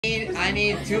I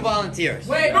need 2 volunteers.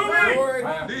 Wait,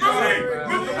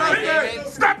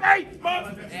 Step 8!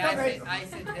 I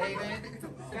said David.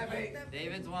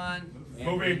 David's 1.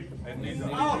 Movie.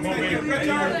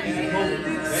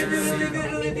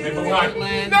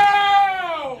 Portland.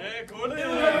 No!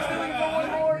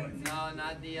 No,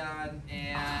 not Dion.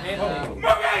 And Movie!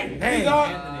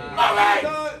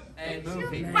 and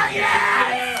movie. You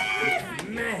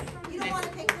don't want to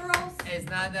pick girls? It's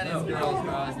not that it's girls,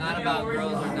 bro. It's not about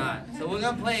girls or not. So we're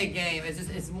gonna play a game.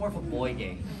 It's more of a boy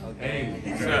game. Okay.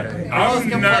 Girls I'm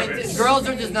can nervous. play. Girls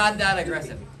are just not that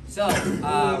aggressive. So there's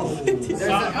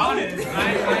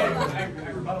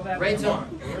Rachel,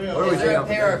 is there a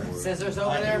pair of scissors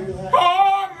over there?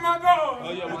 Oh my God!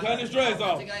 Oh yeah, we're cutting his dreads I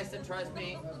want off. you guys to trust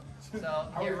me. So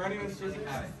here. running with scissors?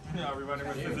 Yeah, we're running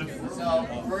with scissors. So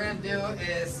what we're gonna do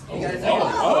is you guys. I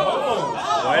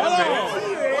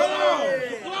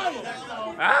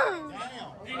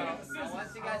want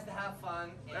you guys to have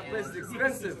fun. That place is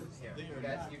expensive.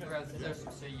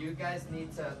 So you guys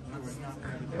need to.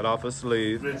 Cut off a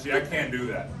sleeve. Richie, I can't do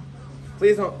that.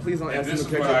 Please don't And ask this him is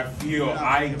to what I feel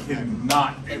I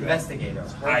cannot do that. Investigator.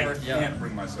 I can't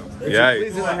bring myself to it. Yeah.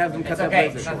 Please do not have them cut It's that okay.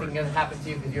 blazer Nothing short. gonna happen to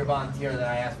you because you're a volunteer that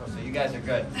I asked for. So you guys are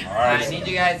good. All right. I need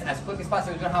you guys as quick as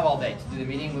possible. We don't have all day to do the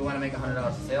meeting. We want to make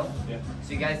 $100 sale. Yeah.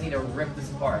 So you guys need to rip this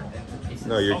apart into pieces.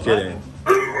 No, you're kidding.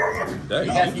 You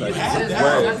guys need to use scissors.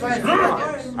 That's what I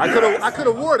I could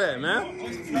have wore that, man.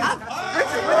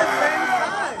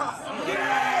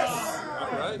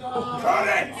 Cut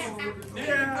it!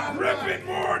 Yeah. Rip it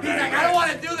more, He's like, I don't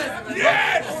want to do this.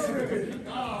 Yes!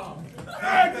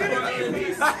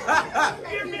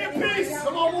 Give me a piece!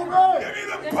 Come on, move Give me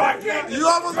the bucket! You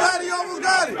almost got it. You almost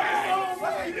got it.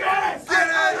 Yes!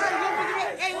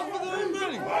 Hey, look for the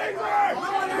money. Teamwork!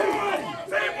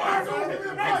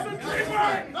 Extra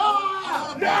teamwork!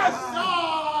 Yes!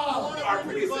 More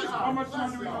pieces! How much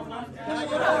time do we have left?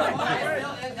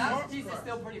 That piece is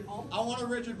still pretty full. I want a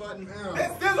Richard button.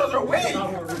 Scissors are weak! I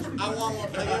want one.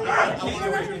 I want a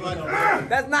Richard button.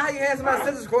 That's not how you hand somebody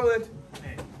scissors, Cortland.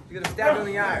 You're gonna stab him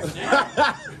in the eye.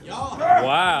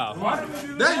 Wow. Why did we do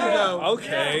There that? you go.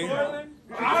 Okay.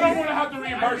 I don't want to have to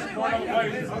reimburse for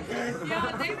another place.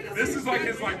 This is like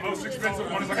his most expensive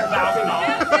one. It's like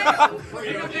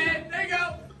 $1,000. There you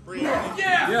go.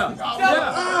 Yeah.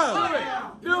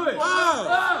 Do it.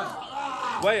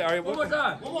 Wait, all right. One more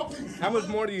time. How much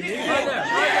more do you need? Right there.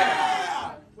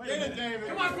 Get it, David.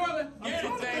 Come on, Cortland. Get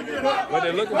it, David. What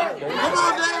they looking for? Come on, David.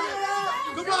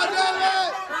 Come on,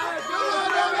 David. Come on,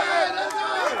 David. Let's go.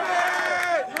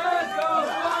 Let's go.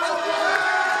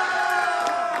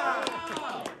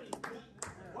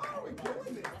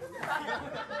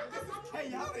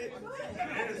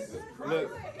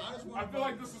 Look. I feel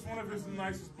like this is one of his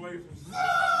nicest blazers.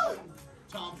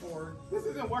 Tom Ford. This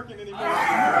isn't working anymore. What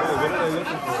are they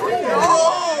looking for?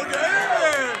 Oh,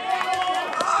 damn!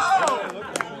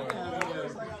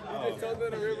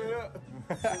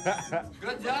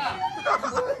 Good job.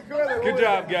 Good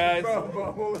job, guys.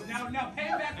 Now pay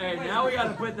back. Hey, now we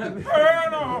gotta put them.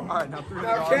 Now put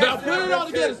it all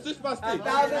together, stitch by stitch.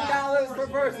 $1,000 per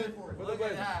person. Look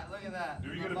at that. Look at that. Do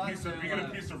we get a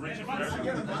piece of Richard for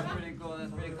everyone? That's pretty cool.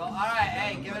 That's pretty cool. All right,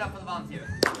 hey, give it up for the volunteers.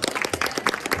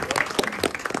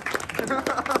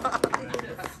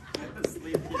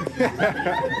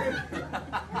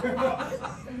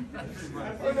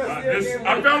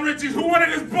 I found Richie's. Who wanted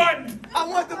his button? I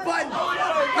want the button.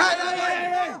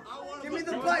 Hey. Give me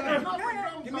the button.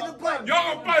 Give me the button.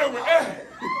 Y'all gonna fight over it.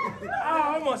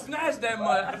 I'm gonna snatch that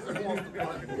mud.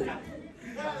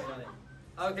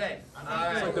 Okay. All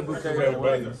right. The bouquet of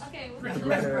blazers.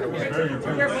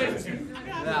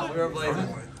 No, we were blazing.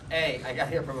 Hey, I got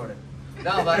here promoted.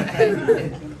 No, but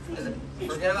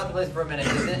forget about the blaze for a minute.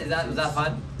 Was that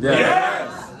fun?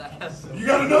 Yeah. Yes! You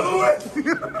got another one? Was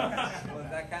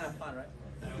that kind of fun, right?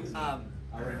 I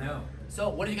already know. So,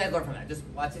 what did you guys learn from that? Just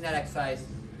watching that exercise.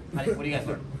 What do you guys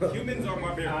learn? Humans are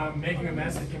my favorite. Making a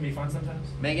mess, it can be fun sometimes.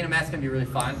 Making a mess can be really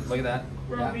fun. Look at that.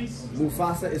 Yeah.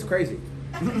 Mufasa is crazy.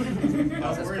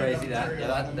 That's crazy.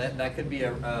 That could be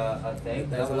a thing.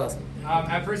 That's a lesson.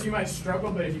 At first you might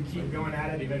struggle, but if you keep going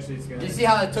at it, eventually it's gonna. You see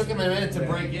how it took him a minute to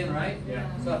break in, right? Yeah.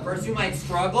 So at first you might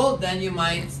struggle, then you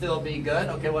might still be good.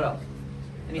 Okay, what else?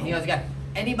 Anything else you got?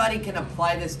 Anybody can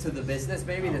apply this to the business,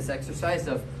 maybe, this exercise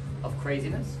of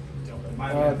craziness?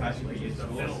 Might have been faster if we used the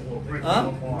tools.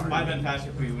 Huh? Might have been faster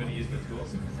if we would have used the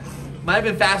tools. Might have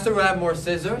been faster, we have more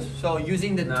scissors. So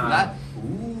using the that.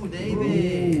 Ooh,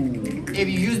 David. If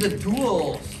you use the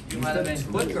tools, you might have been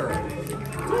quicker.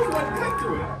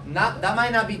 That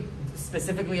might not be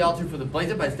specifically all true for the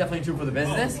blazer, but it's definitely true for the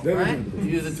business, right? If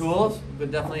you use the tools, it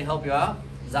could definitely help you out.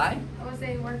 Zai? I would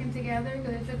say working together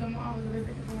because it took them all a little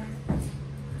bit to learn.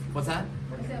 What's that?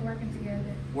 I said working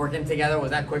together. Working together,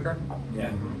 was that quicker?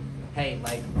 Yeah. Hey,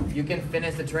 like, you can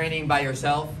finish the training by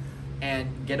yourself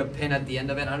and get a pin at the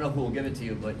end of it. I don't know who will give it to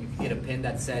you, but you can get a pin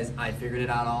that says, I figured it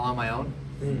out all on my own.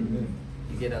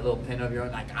 You get a little pin of your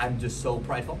own, like, I'm just so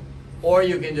prideful. Or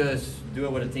you can just do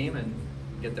it with a team and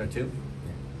get there too.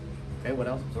 Okay, what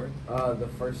else? Sorry. The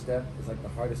first step is like the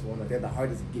hardest one. Like they're the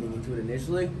hardest getting into it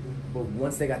initially, but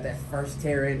once they got that first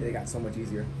tear in, they got so much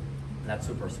easier. That's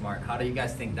super smart. How do you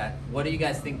guys think that, what do you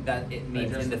guys think that it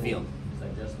means in the field?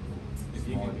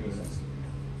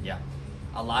 Yeah.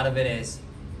 A lot of it is,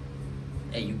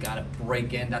 hey, you gotta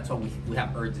break in. That's why we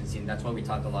have urgency, and that's why we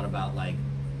talk a lot about, like,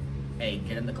 hey,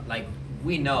 get in the, like,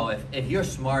 we know if you're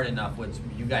smart enough, which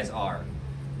you guys are,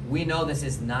 we know this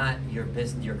is not your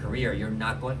business, your career. You're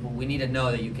not going, well, we need to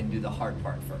know that you can do the hard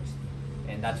part first.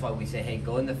 And that's why we say, hey,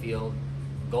 go in the field,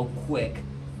 go quick,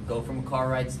 go from car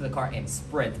rides to the car and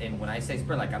sprint. And when I say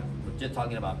sprint, like, I'm just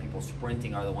talking about people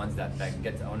sprinting are the ones that can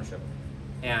get to ownership.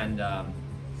 And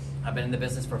I've been in the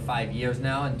business for 5 years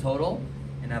now in total,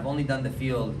 and I've only done the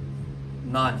field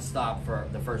non-stop for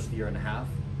the first year and a half,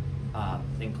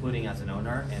 including as an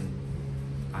owner, and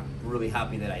I'm really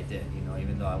happy that I did, you know,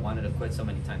 even though I wanted to quit so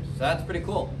many times. So that's pretty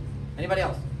cool. Anybody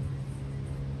else?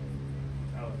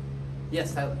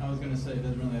 Yes, Tyler. I was going to say it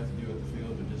doesn't really have to do with the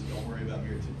field, but just don't worry about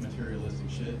materialistic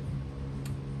shit.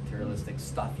 Materialistic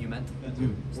stuff, you meant? That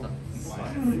too. Stuff.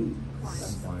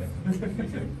 That's fine.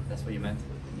 That's what you meant?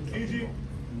 PG.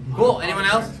 Cool. Anyone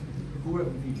else?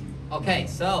 Okay,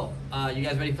 so you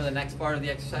guys ready for the next part of the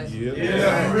exercise?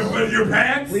 Yeah. With your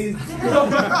pants? Please. Do we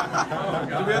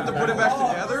have to put it back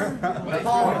together?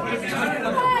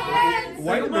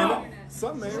 Wait a minute.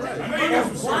 Something ain't right.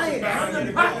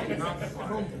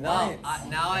 No,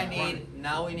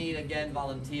 now we need again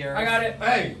volunteers. I got it.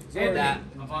 Hey. That,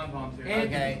 Avon volunteer.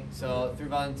 okay, so 3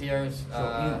 volunteers.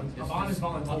 Avon is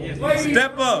volunteer.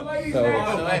 Step up.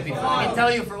 So wait, before I can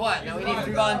tell you for what. Now we need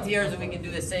 3 volunteers, and we can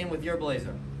do the same with your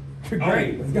blazer.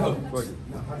 Great. Let's go.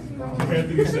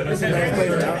 Anthony said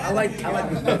I like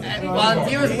this.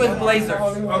 Volunteers with blazers.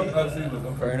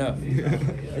 Fair enough.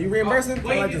 Are you reimbursing? I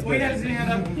like this Wait,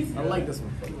 one. I like this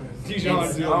one. It's, I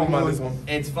don't mind this one.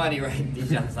 it's funny, right?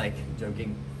 Dijon's like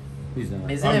joking. He's not.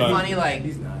 Isn't it funny, like,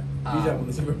 He's not.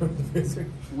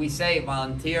 we say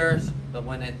volunteers, but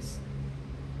when it's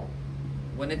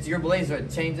your blazer, it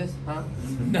changes, huh?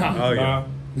 No. Oh, yeah.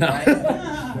 Right?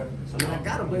 I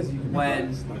got a blazer.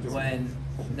 when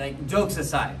like, jokes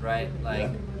aside, right? Like,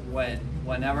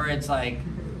 whenever it's like,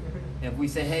 if we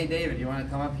say, hey David, you want to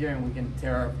come up here and we can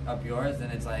tear up yours,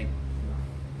 then it's like,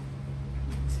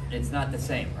 it's not the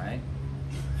same, right?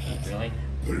 Really?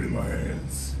 Put it in my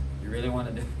hands. You really want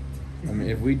to do, I mean,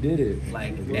 if we did it,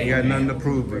 like, You hey, got nothing to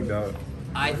prove, big dog.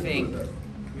 I think,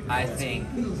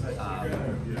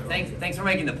 thanks for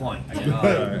making the point. You know,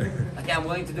 okay, I'm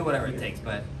willing to do whatever it takes,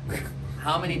 but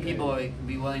how many people would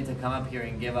be willing to come up here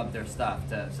and give up their stuff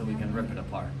so we can rip it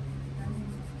apart?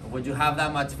 Would you have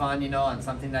that much fun, you know, on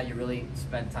something that you really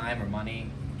spent time or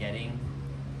money getting?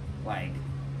 Like,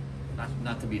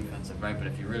 not to be offensive, right? But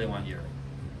if you really want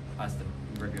us to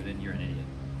rip it in, you're an idiot.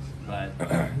 But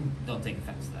don't take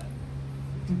offense to that.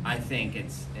 I think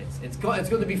it's going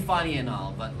to be funny and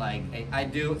all, but like I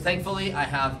do. Thankfully,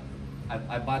 I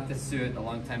bought this suit a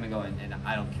long time ago, and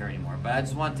I don't care anymore. But I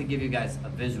just want to give you guys a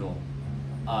visual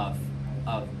of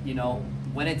you know,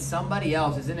 when it's somebody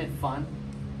else, isn't it fun?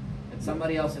 It's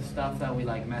somebody else's stuff that we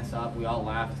like mess up. We all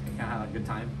laugh, kind of have a good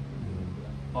time.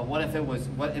 But what if it was?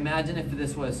 Imagine if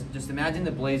this was just imagine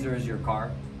the Blazer is your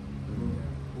car,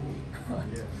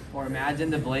 or imagine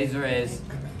the Blazer is.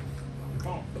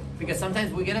 Because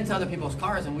sometimes we get into other people's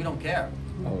cars and we don't care.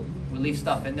 oh, We leave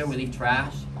stuff in there, we leave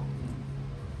trash.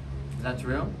 Is that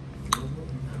true?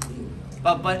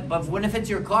 But when if it's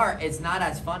your car, it's not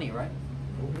as funny, right?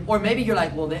 Or maybe you're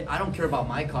like, well, I don't care about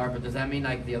my car, but does that mean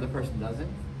like the other person doesn't?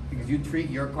 Because you treat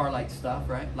your car like stuff,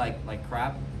 right? Like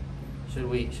crap. Should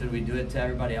we do it to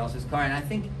everybody else's car? And I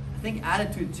think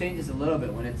attitude changes a little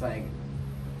bit when it's like,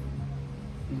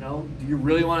 you know, do you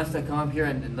really want us to come up here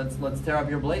and let's tear up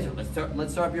your blazer? Let's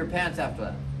tear up your pants after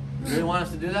that. You really want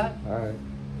us to do that? all right.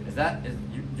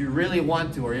 Do you really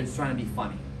want to, or you're just trying to be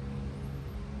funny?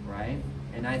 Right?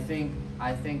 And I think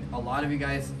a lot of you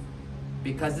guys,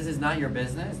 because this is not your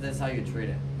business, this is how you treat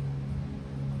it.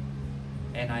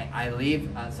 And I leave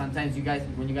sometimes you guys,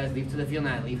 when you guys leave to the field,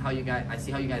 and I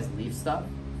see how you guys leave stuff.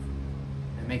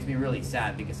 It makes me really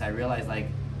sad because I realize, like,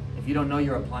 if you don't know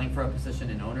you're applying for a position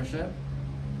in ownership,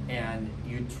 and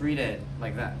you treat it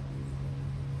like that,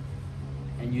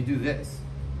 and you do this,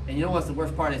 and you know what's the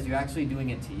worst part is you're actually doing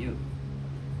it to you.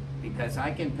 because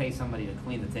I can pay somebody to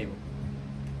clean the table.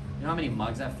 You know how many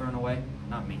mugs I've thrown away?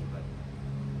 Not me, but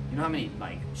you know how many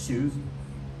like shoes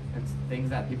and things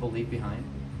that people leave behind?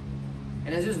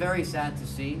 And it's just very sad to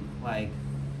see, like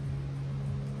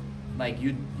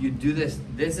you do this.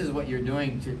 This is what you're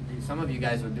doing to. Some of you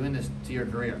guys are doing this to your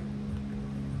career.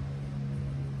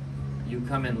 You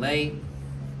come in late,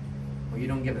 or you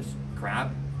don't give a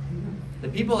crap. The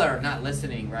people that are not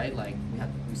listening, right? Like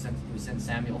we sent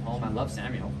Samuel home. I love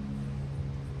Samuel,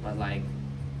 but like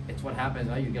it's what happens,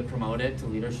 right? You get promoted to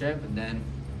leadership, and then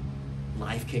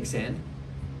life kicks in,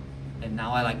 and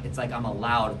now it's like I'm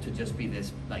allowed to just be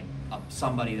this like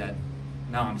somebody that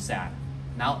now I'm sad.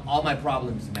 Now all my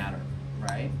problems matter,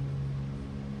 right?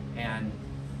 And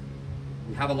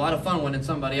we have a lot of fun when it's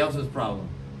somebody else's problem,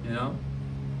 you know?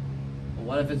 But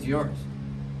what if it's yours?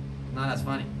 It's not as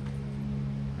funny,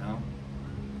 you know?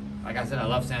 Like I said, I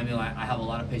love Samuel. I have a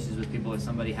lot of patience with people if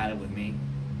somebody had it with me.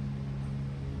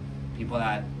 People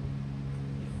that,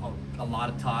 a lot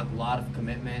of talk, a lot of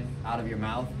commitment out of your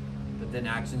mouth, but then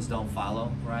actions don't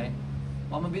follow, right?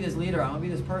 Well, I'm gonna be this leader, I'm gonna be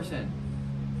this person.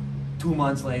 2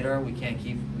 months later, we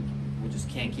just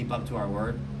can't keep up to our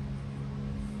word.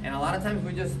 And a lot of times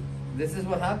this is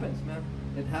what happens, man.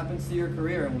 It happens to your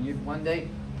career, and when one day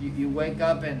you wake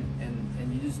up and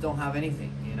you just don't have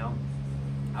anything, you know?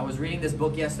 I was reading this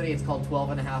book yesterday, it's called 12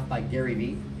 and a Half by Gary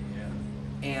Vee. Yeah.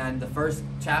 And the first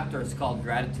chapter is called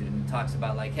Gratitude, and it talks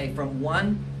about like, hey,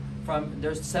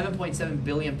 there's 7.7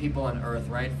 billion people on Earth,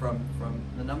 right? From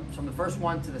the first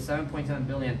one to the 7.7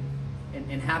 billion,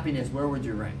 in happiness, where would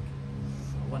you rank?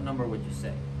 What number would you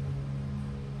say?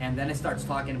 And then it starts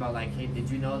talking about like, hey, did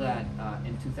you know that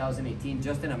in 2018,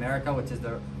 just in America, which is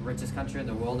the richest country in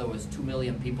the world, there was 2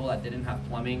 million people that didn't have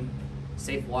plumbing,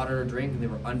 safe water to drink, and they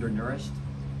were undernourished?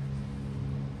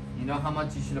 You know how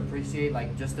much you should appreciate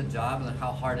like just a job and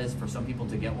how hard it is for some people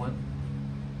to get one?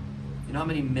 You know how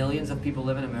many millions of people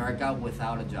live in America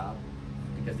without a job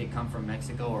because they come from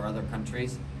Mexico or other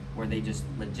countries where they just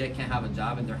legit can't have a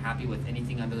job and they're happy with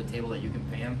anything under the table that you can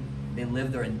pay them? They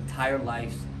live their entire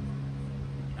lives,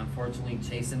 unfortunately,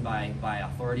 chastened by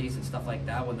authorities and stuff like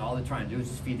that, when all they're trying to do is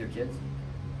just feed their kids.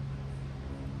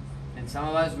 And some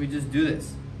of us, we just do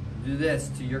this. Do this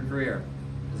to your career.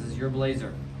 This is your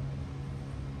blazer.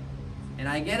 And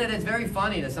I get it, it's very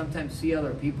funny to sometimes see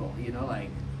other people, you know, like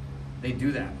they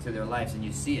do that to their lives and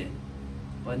you see it.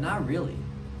 But not really,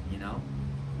 you know?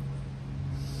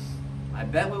 I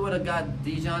bet we would have got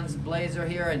Dijon's blazer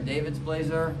here and David's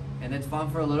blazer, and it's fun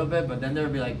for a little bit, but then they'll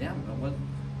be like, damn,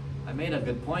 I made a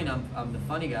good point, I'm the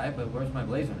funny guy, but where's my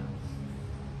blazer now?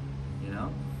 You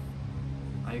know?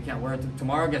 Oh, you can't wear it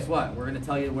tomorrow, guess what? We're gonna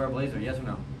tell you to wear a blazer, yes or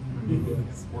no?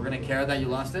 We're gonna care that you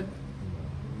lost it?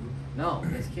 No,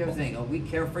 it's here's the thing, we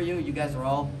care for you, you guys are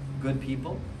all good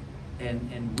people,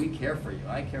 and we care for you.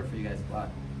 I care for you guys a lot.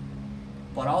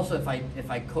 But also,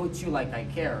 if I coach you like I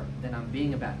care, then I'm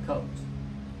being a bad coach.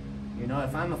 You know,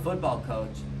 if I'm a football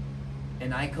coach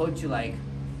and I coach you like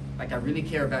I really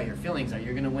care about your feelings, are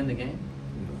you gonna win the game?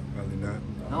 Probably not.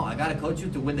 No, I gotta coach you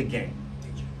to win the game.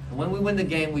 And when we win the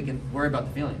game, we can worry about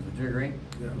the feelings. Would you agree?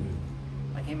 Yeah.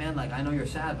 Like, hey man, like I know you're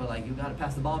sad, but like you gotta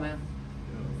pass the ball, man.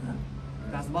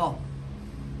 Pass the ball.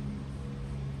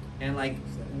 And like,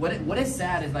 what is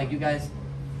sad is like you guys,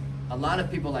 a lot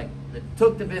of people like that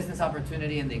took the business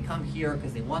opportunity and they come here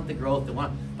because they want the growth,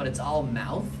 but it's all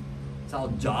mouth, it's all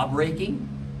job raking.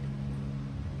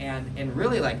 And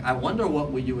really, like, I wonder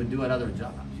what you would do at other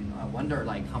jobs. You know, I wonder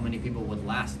like how many people would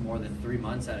last more than 3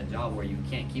 months at a job where you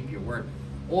can't keep your word.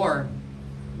 Or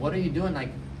what are you doing? Like,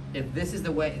 if this is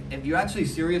the way, if you're actually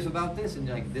serious about this and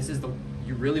like this is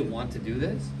you really want to do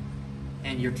this,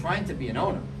 and you're trying to be an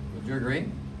owner, would you agree?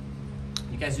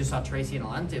 You guys just saw Tracy and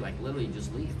Alante like literally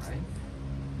just leave, right?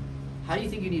 How do you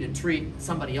think you need to treat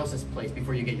somebody else's place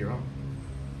before you get your own?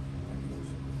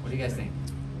 What do you guys think?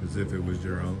 As if it was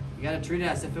your own. You got to treat it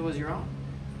as if it was your own.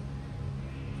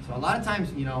 So a lot of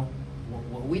times, you know,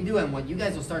 what we do and what you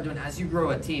guys will start doing as you grow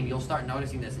a team, you'll start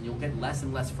noticing this and you'll get less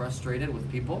and less frustrated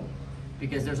with people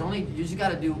because you just got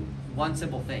to do one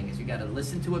simple thing is you got to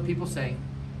listen to what people say,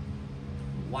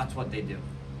 watch what they do.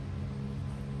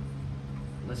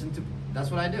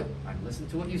 That's what I do. I listen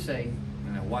to what you say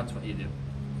and I watch what you do.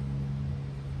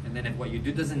 And then if what you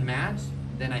do doesn't match,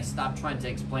 then I stop trying to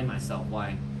explain myself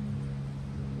why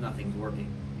nothing's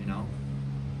working, you know?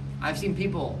 I've seen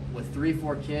people with 3,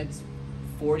 4 kids,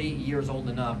 40 years old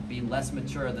enough, be less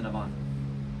mature than Avant.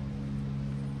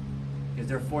 Because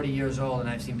they're 40 years old and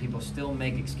I've seen people still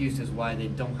make excuses why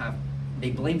they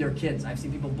blame their kids. I've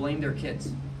seen people blame their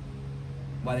kids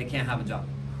why they can't have a job.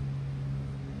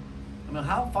 I mean,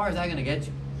 how far is that gonna get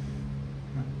you?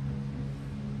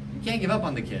 You can't give up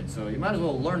on the kid, so you might as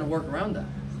well learn to work around that,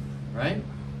 right?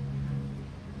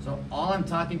 So all I'm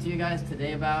talking to you guys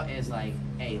today about is like,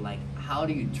 hey, like, how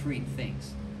do you treat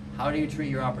things? How do you treat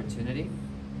your opportunity?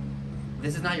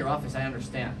 This is not your office, I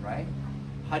understand, right?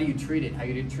 How do you treat it? How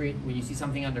do you treat when you see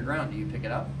something underground? Do you pick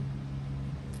it up?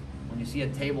 When you see a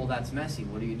table that's messy,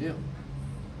 what do you do?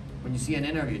 When you see an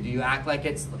interview, do you act like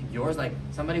it's yours? Like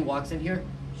somebody walks in here,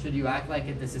 should you act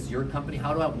like this is your company?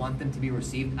 How do I want them to be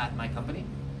received at my company?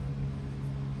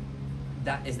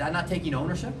 Is that not taking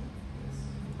ownership?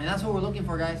 And that's what we're looking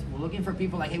for, guys. We're looking for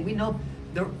people like, hey, we know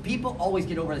people always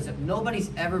get over this.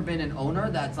 Nobody's ever been an owner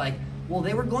that's like, well,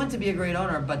 they were going to be a great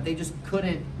owner, but they just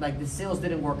couldn't, like the sales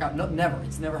didn't work out. No, never.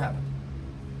 It's never happened.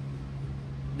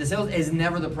 The sales is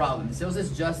never the problem. The sales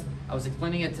is just, I was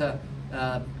explaining it to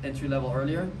entry level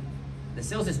earlier. The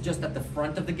sales is just at the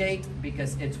front of the gate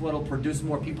because it's what'll produce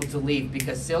more people to leave,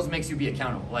 because sales makes you be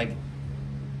accountable. Like,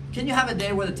 can you have a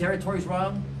day where the territory's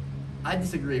wrong? I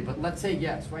disagree, but let's say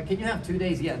yes, right? Can you have 2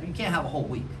 days? Yes, but you can't have a whole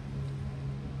week.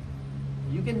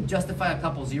 You can justify a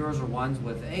couple zeros or ones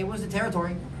with, hey, what's the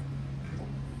territory?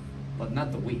 But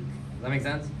not the week. Does that make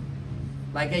sense?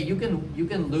 Like, hey, you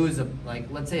can lose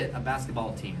let's say a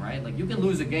basketball team, right? Like, you can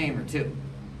lose a game or two,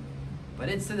 but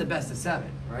it's to the best of 7,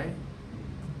 right?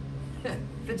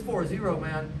 If it's 4-0,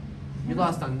 man, you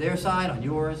lost on their side, on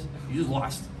yours, you just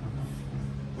lost.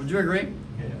 Would you agree?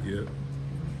 Yeah.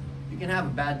 You can have a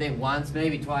bad day once,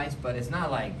 maybe twice, but it's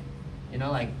not like,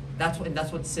 like that's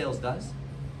what sales does.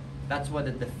 That's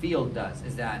what the field does,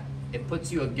 is that it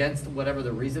puts you against whatever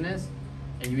the reason is,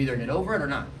 and you either get over it or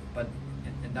not. But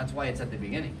and that's why it's at the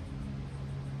beginning.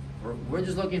 We're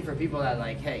just looking for people that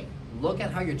like, hey, look at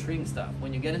how you're treating stuff.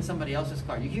 When you get in somebody else's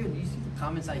car, you see the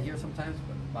comments I hear sometimes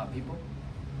about people.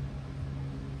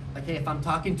 Like, hey, if I'm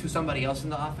talking to somebody else in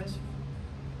the office,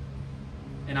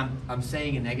 and I'm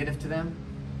saying a negative to them,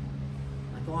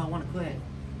 like, oh, I want to quit.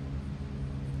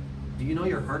 Do you know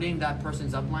you're hurting that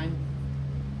person's upline?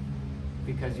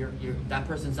 Because that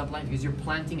person's upline, because you're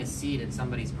planting a seed in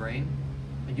somebody's brain,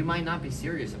 and you might not be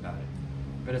serious about it.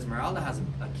 But Esmeralda has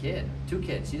a kid, 2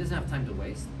 kids. She doesn't have time to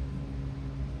waste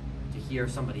to hear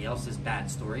somebody else's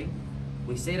bad story.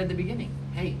 We say it at the beginning.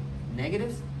 Hey,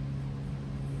 negatives,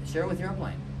 share it with your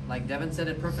upline. Like Devin said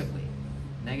it perfectly.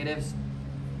 Negatives,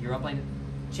 your upline,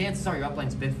 chances are your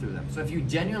upline's been through them. So if you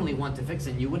genuinely want to fix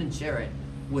it, you wouldn't share it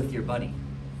with your buddy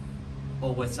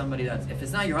or with somebody if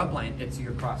it's not your upline, it's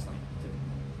your cross line,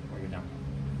 or your down.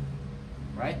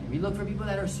 Right? We look for people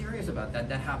that are serious about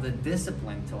that have the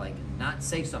discipline to like not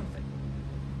say something.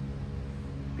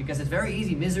 Because it's very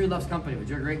easy. Misery loves company. Would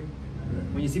you agree?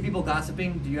 When you see people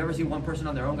gossiping, do you ever see one person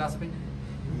on their own gossiping?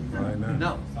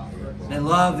 No. They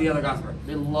love the other gossiper.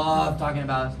 They love talking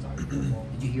about,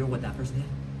 did you hear what that person did?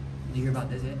 Did you hear about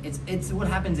this? It's what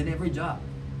happens in every job.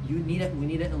 We need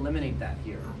to eliminate that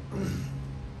here.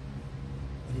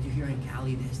 Did you hear in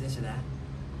Cali this or that?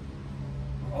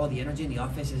 Oh, the energy in the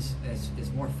office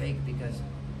is more fake because,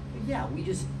 yeah, we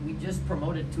just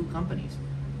promoted 2 companies.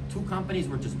 2 companies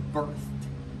were just birthed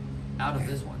out of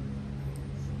this one.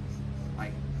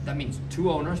 Like, that means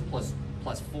 2 owners plus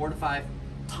 4 to 5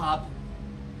 top,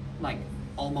 like,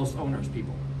 almost owners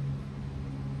people.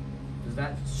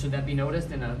 Should that be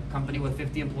noticed in a company with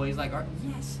 50 employees like ours?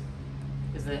 Yes.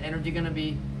 Is the energy gonna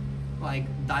be like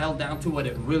dialed down to what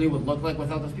it really would look like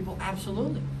without those people?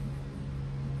 Absolutely.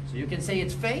 So you can say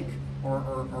it's fake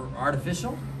or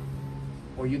artificial,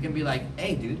 or you can be like,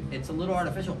 hey dude, it's a little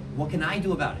artificial. What can I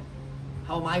do about it?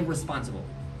 How am I responsible?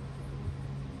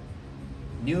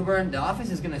 New Bern, the office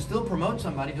is gonna still promote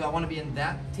somebody. Do I wanna be in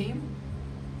that team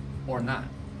or not?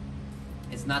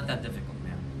 It's not that difficult,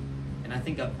 man. And I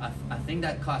think a thing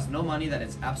that costs no money, that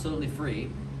it's absolutely free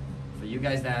for you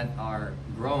guys that are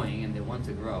growing and they want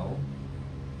to grow,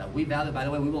 that we value. By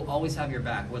the way, we will always have your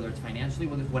back, whether it's financially,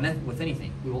 with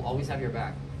anything. We will always have your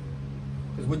back.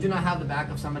 Because would you not have the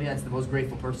back of somebody that's the most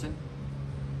grateful person?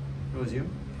 It was you.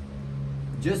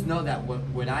 Just know that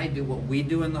what I do, what we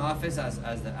do in the office as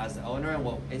the owner,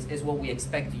 and is what we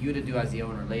expect you to do as the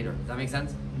owner later. Does that make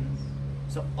sense?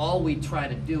 So all we try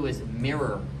to do is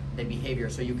mirror the behavior.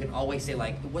 So you can always say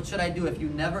like, what should I do? If you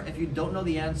don't know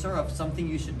the answer of something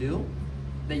you should do,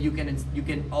 then you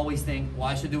can always think, well,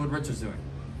 I should do what Richard's doing.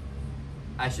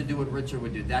 I should do what Richard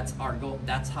would do. That's our goal.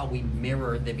 That's how we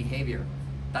mirror the behavior.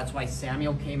 That's why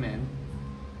Samuel came in,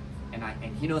 and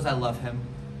he knows I love him.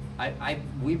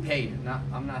 We paid,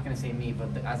 I'm not gonna say me,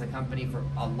 but as a company, for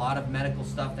a lot of medical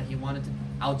stuff that he wanted to,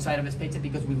 outside of his paycheck,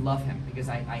 because we love him. Because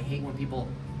I hate when people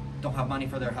don't have money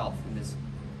for their health. And this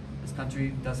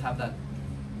country does have that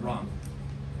wrong.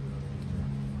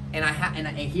 And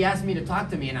he asked me to talk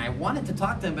to me, and I wanted to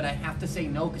talk to him, but I have to say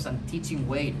no because I'm teaching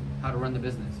Wade how to run the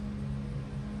business.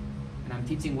 And I'm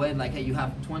teaching Wade like, hey, you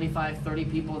have 25, 30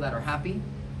 people that are happy,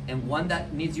 and one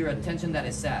that needs your attention that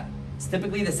is sad. It's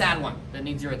typically the sad one that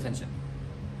needs your attention.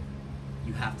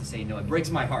 You have to say no. It breaks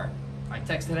my heart. I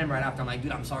texted him right after. I'm like,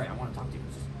 dude, I'm sorry. I want to talk to you.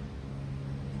 Just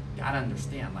gotta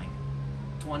understand, like,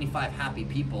 25 happy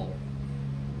people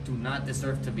do not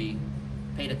deserve to be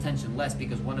paid attention less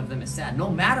because one of them is sad. No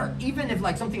matter, even if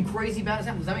like something crazy bad has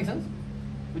happened. Does that make sense?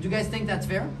 Would you guys think that's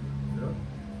fair? Yeah.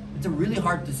 It's a really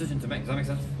hard decision to make. Does that make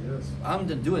sense? Yes. I'm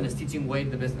doing is teaching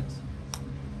Wade the business.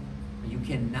 You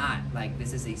cannot, like,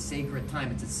 this is a sacred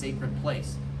time. It's a sacred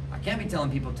place. I can't be telling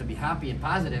people to be happy and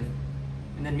positive,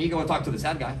 and then me go and talk to the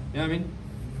sad guy. You know what I mean?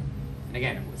 And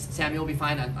again, Samuel will be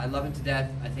fine. I love him to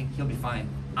death. I think he'll be fine.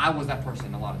 I was that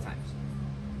person a lot of times.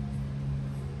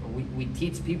 But we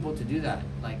teach people to do that.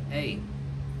 Like, hey,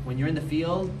 when you're in the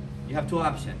field, you have two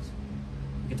options.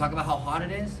 You can talk about how hot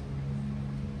it is.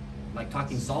 Like,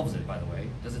 talking solves it, by the way.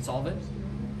 Does it solve it?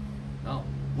 No.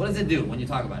 What does it do when you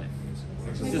talk about it?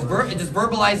 It just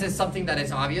verbalizes something that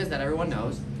is obvious, that everyone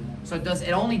knows. So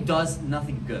it only does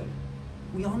nothing good.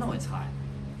 We all know it's hot.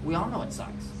 We all know it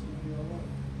sucks.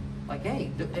 Like,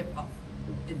 hey,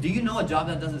 do you know a job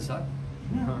that doesn't suck?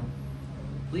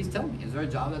 Please tell me, is there a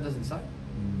job that doesn't suck?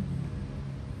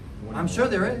 I'm sure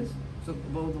there is. So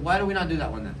why do we not do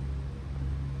that one then?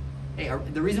 Hey,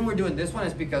 the reason we're doing this one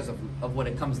is because of what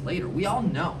it comes later. We all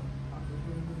know.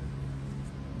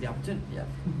 The opportunity, yeah.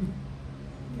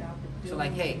 So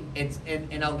like, hey,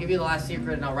 and I'll give you the last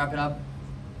secret and I'll wrap it up.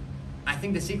 I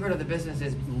think the secret of the business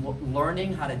is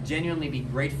learning how to genuinely be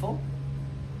grateful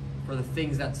for the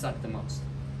things that suck the most.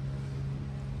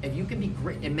 If you can be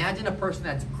great, imagine a person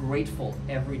that's grateful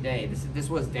every day. This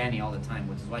was Danny all the time,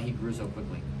 which is why he grew so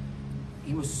quickly.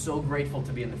 He was so grateful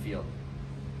to be in the field.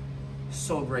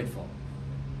 So grateful.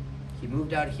 He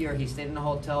moved out here, he stayed in a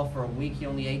hotel for a week, he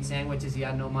only ate sandwiches, he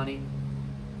had no money.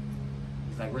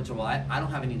 He's like, Richard, well, I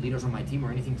don't have any leaders on my team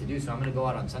or anything to do, so I'm gonna go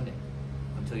out on Sunday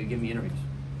until you give me interviews.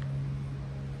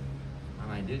 I'm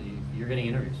like, dude, you're getting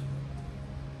interviews.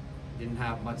 Didn't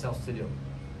have much else to do.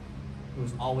 He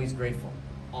was always grateful,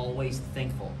 always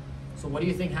thankful. So what do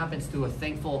you think happens to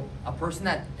a person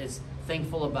that is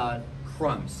thankful about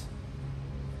crumbs?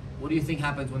 What do you think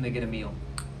happens when they get a meal?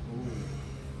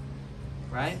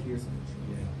 Right?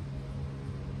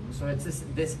 So it's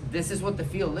this is what the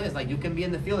field is. Like, you can be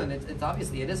in the field and it's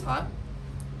obviously it is hot.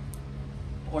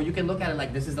 Or you can look at it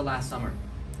like, this is the last summer.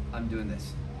 I'm doing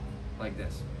this. Like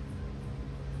this.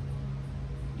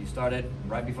 You started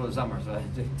right before the summer, so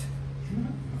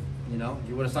you know, if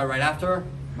you would have started right after,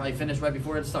 probably finish right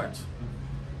before it starts.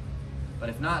 But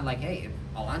if not, like, hey, if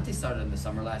Alante started in the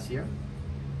summer last year,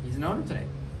 he's an owner today.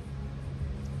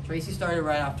 Tracy started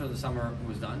right after the summer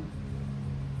was done.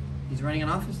 He's running an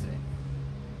office today.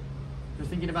 They're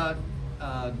thinking about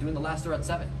doing the last door at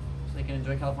 7, so they can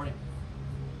enjoy California.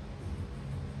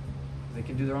 They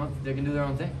can do their own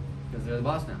thing because they're the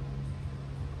boss now.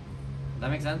 Does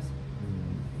that make sense?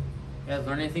 You guys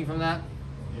learn anything from that?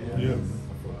 Yes.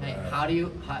 Hey,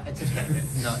 it's okay.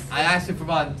 No, I asked you for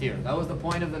volunteer. That was the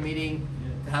point of the meeting,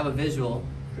 to have a visual.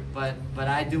 But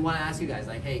I do want to ask you guys,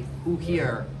 like, hey, who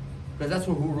here, because that's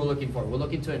who we're looking for. We're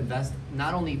looking to invest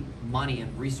not only money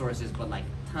and resources, but like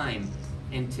time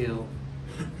into,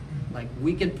 like,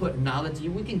 we can put knowledge,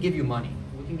 we can give you money.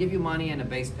 We can give you money and a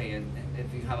base pay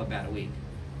if you have a bad week.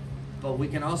 But we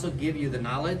can also give you the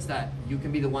knowledge that you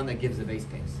can be the one that gives the base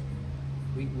pays.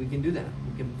 We can do that.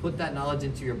 We can put that knowledge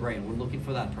into your brain. We're looking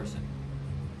for that person.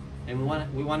 And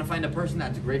we want to find a person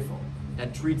that's grateful,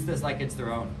 that treats this like it's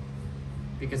their own.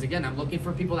 Because again, I'm looking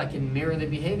for people that can mirror the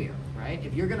behavior, right?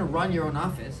 If you're gonna run your own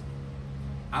office,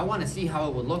 I want to see how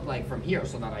it would look like from here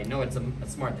so that I know it's a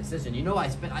smart decision. You know, I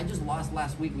just lost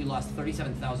last week, we lost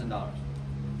 $37,000.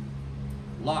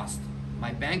 Lost.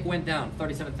 My bank went down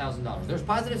 $37,000. There's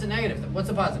positives and negatives. What's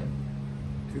a positive?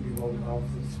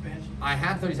 I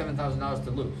had $37,000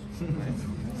 to lose.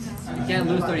 Right? You can't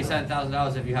lose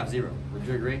 $37,000 if you have zero. Would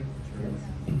you agree?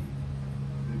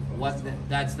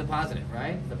 That's the positive,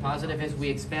 right? The positive is we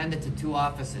expanded to 2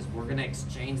 offices. We're going to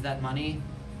exchange that money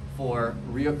for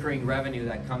reoccurring revenue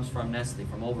that comes from Nestle,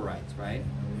 from overrides, right?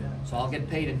 So I'll get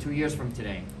paid in 2 years from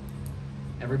today,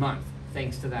 every month,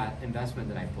 thanks to that investment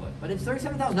that I put. But it's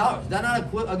 $37,000. Is that not a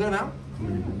good amount?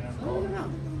 It's not a good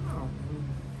amount.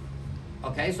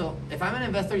 Okay, so if I'm going to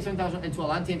invest $37,000 into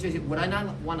Alante and Tracy, would I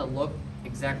not want to look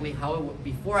exactly how it would,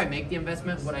 before I make the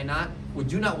investment,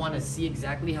 would you not want to see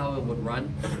exactly how it would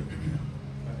run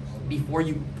before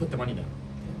you put the money down?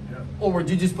 Or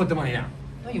would you just put the money down?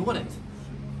 No, you wouldn't.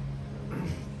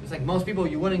 It's like most people,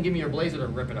 you wouldn't give me your blazer to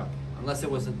rip it up unless it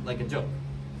was like a joke.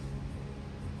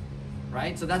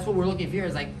 Right? So that's what we're looking for here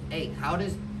is like, hey, how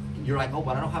does, you're like, oh,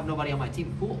 but I don't have nobody on my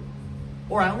team. Cool.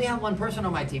 Or I only have one person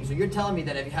on my team. So you're telling me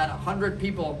that if you had 100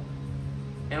 people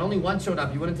and only one showed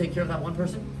up, you wouldn't take care of that one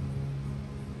person?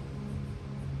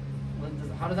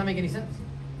 How does that make any sense?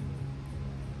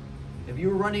 If you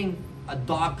were running a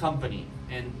dog company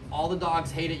and all the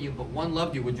dogs hated you, but one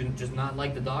loved you, would you just not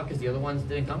like the dog because the other ones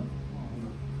didn't come?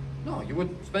 No, you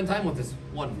would spend time with this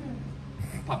one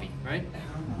puppy, right?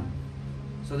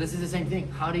 So this is the same thing.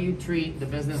 How do you treat the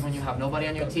business when you have nobody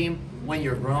on your team, when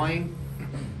you're growing?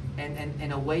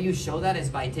 And a way you show that is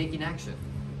by taking action.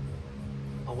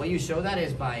 A way you show that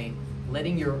is by let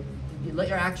your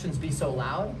actions be so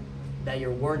loud that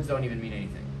your words don't even mean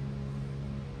anything.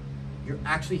 You're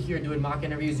actually here doing mock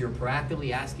interviews, you're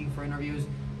proactively asking for interviews,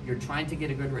 you're trying to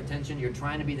get a good retention, you're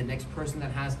trying to be the next person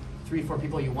that has 3 or 4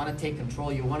 people, you want to take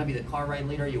control, you want to be the car ride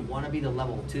leader, you want to be the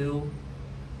level 2.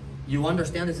 You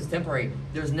understand this is temporary.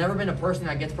 There's never been a person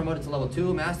that gets promoted to level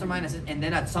 2 mastermind, and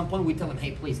then at some point we tell them,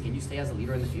 hey, please, can you stay as a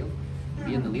leader in the field?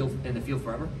 Be in the field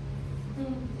forever?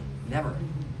 Never.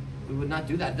 We would not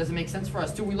do that. It doesn't make sense for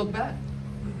us too. We look bad.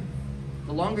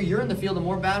 The longer you're in the field, the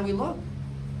more bad we look.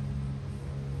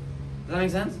 Does that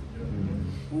make sense?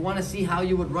 We want to see how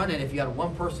you would run it if you had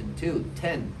 1 person, 2,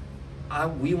 10.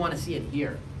 We want to see it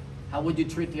here. How would you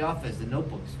treat the office, the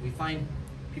notebooks? We find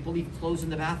people leave clothes in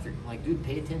the bathroom. I'm like, dude,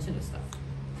 pay attention to stuff.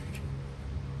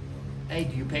 Hey,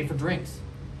 do you pay for drinks?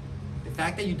 The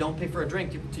fact that you don't pay for a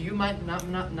drink to you might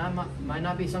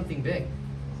not be something big.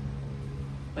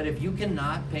 But if you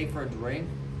cannot pay for a drink,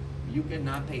 you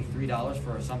cannot pay $3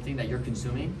 for something that you're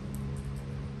consuming,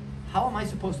 how am I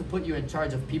supposed to put you in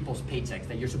charge of people's paychecks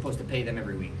that you're supposed to pay them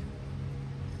every week?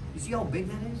 You see how big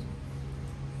that is?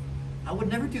 I would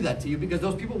never do that to you because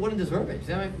those people wouldn't deserve it. Does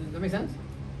that make sense?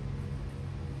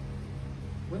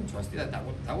 Wouldn't trust you.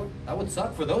 That would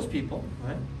suck for those people,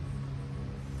 right?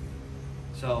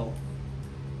 So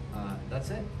that's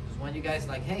it. Just want you guys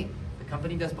like, hey, the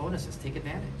company does bonuses. Take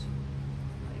advantage.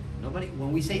 Nobody,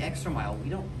 when we say extra mile,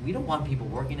 we don't want people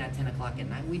working at 10 o'clock at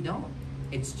night. We don't.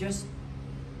 It's just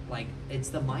like, it's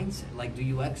the mindset. Like, do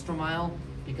you extra mile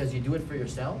because you do it for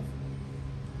yourself?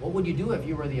 What would you do if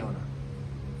you were the owner?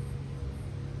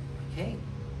 Okay.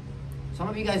 Some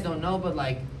of you guys don't know, but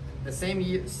like the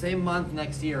same month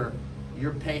next year,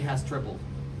 your pay has tripled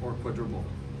or quadrupled.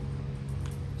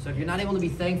 So if you're not able to be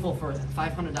thankful for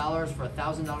 $500, for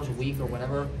 $1,000 a week or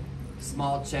whatever,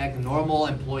 small check, normal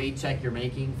employee check you're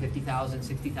making, $50,000,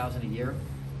 $60,000 a year.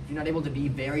 If you're not able to be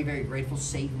very, very grateful,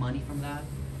 save money from that.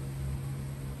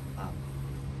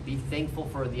 Be thankful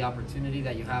for the opportunity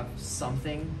that you have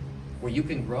something where you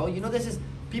can grow. You know, this is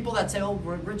people that say, oh,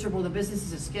 Richard, well, the business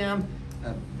is a scam.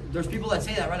 There's people that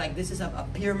say that, right? Like, this is a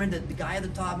pyramid, that the guy at the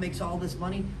top makes all this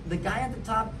money. The guy at the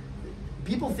top,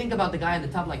 people think about the guy at the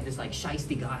top like this, like,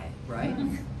 shiesty guy, right?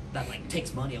 That like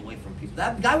takes money away from people.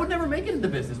 That guy would never make it in the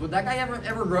business. Would that guy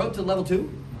ever grow to level 2?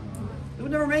 He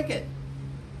would never make it.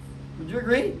 Would you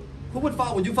agree? Who would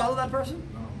follow? Would you follow that person?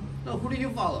 No. Who do you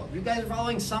follow? You guys are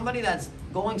following somebody that's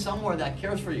going somewhere that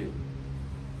cares for you,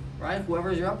 right?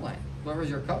 Whoever is your upline, whoever is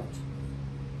your coach.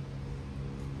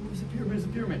 Who's the pyramid? Is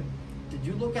the pyramid? Did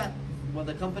you look at what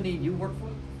the company you work for?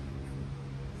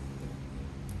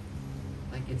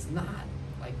 Like, it's not.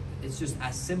 Like, it's just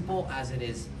as simple as it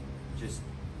is. Just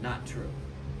not true.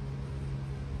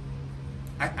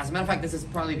 As a matter of fact, this is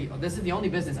the only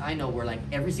business I know where like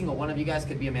every single one of you guys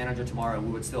could be a manager tomorrow and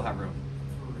we would still have room.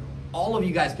 All of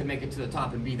you guys could make it to the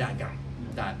top and be that guy,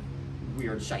 that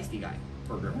weird shiesty guy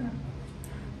or girl.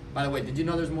 By the way, did you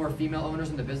know there's more female owners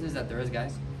in the business than there is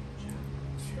guys?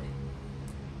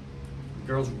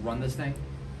 Girls run this thing.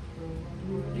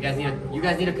 You guys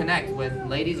need to connect with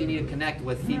ladies. You need to connect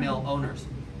with female owners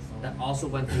that also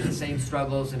went through the same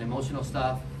struggles and emotional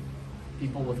stuff.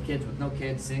 People with kids, with no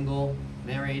kids, single,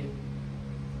 married.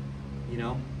 You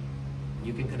know,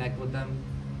 you can connect with them.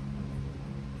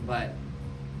 But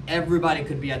everybody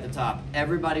could be at the top.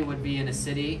 Everybody would be in a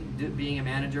city being a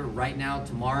manager right now,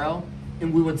 tomorrow,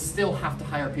 and we would still have to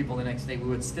hire people the next day. We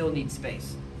would still need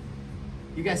space.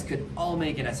 You guys could all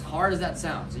make it, as hard as that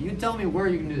sounds. So you tell me where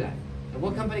you can do that. And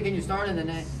what company can you start,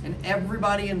 and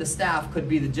everybody in the staff could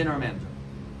be the general manager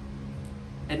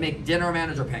and make general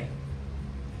manager pay.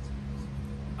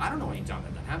 I don't know any job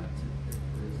that happens,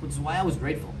 which is why I was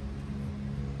grateful.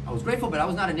 I was grateful, but I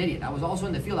was not an idiot. I was also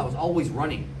in the field. I was always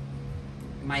running.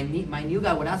 My new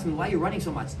guy would ask me, why are you running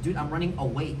so much? Dude, I'm running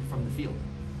away from the field.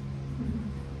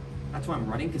 That's why I'm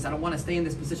running, because I don't want to stay in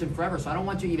this position forever. So I don't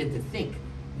want you even to think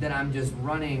that I'm just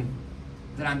running,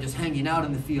 that I'm just hanging out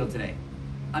in the field today.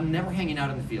 I'm never hanging out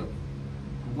in the field.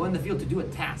 I'm going to the field to do a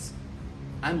task.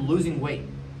 I'm losing weight.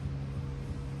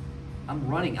 I'm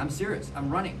running. I'm serious. I'm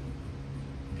running.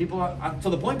 People are, to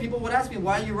the point people would ask me,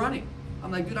 why are you running?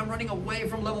 I'm like, dude, I'm running away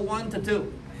from level 1 to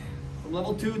 2. From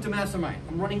level 2 to mastermind.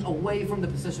 I'm running away from the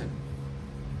position.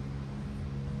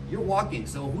 You're walking,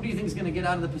 so who do you think is going to get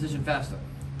out of the position faster?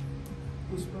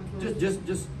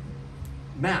 Just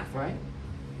math, right?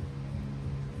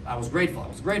 I was grateful,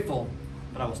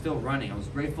 but I was still running. I was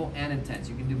grateful and intense.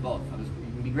 You can do both. You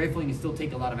can be grateful and you can still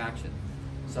take a lot of action.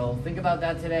 So think about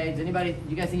that today. Does anybody,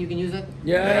 you guys think you can use it?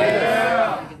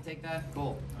 Yeah. You can take that?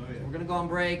 Cool. Oh, yeah. So we're gonna go on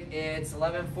break. It's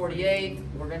 11:48.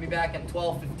 We're gonna be back at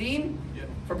 12:15. Yep.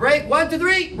 For break, 1, 2,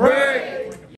 3. Break.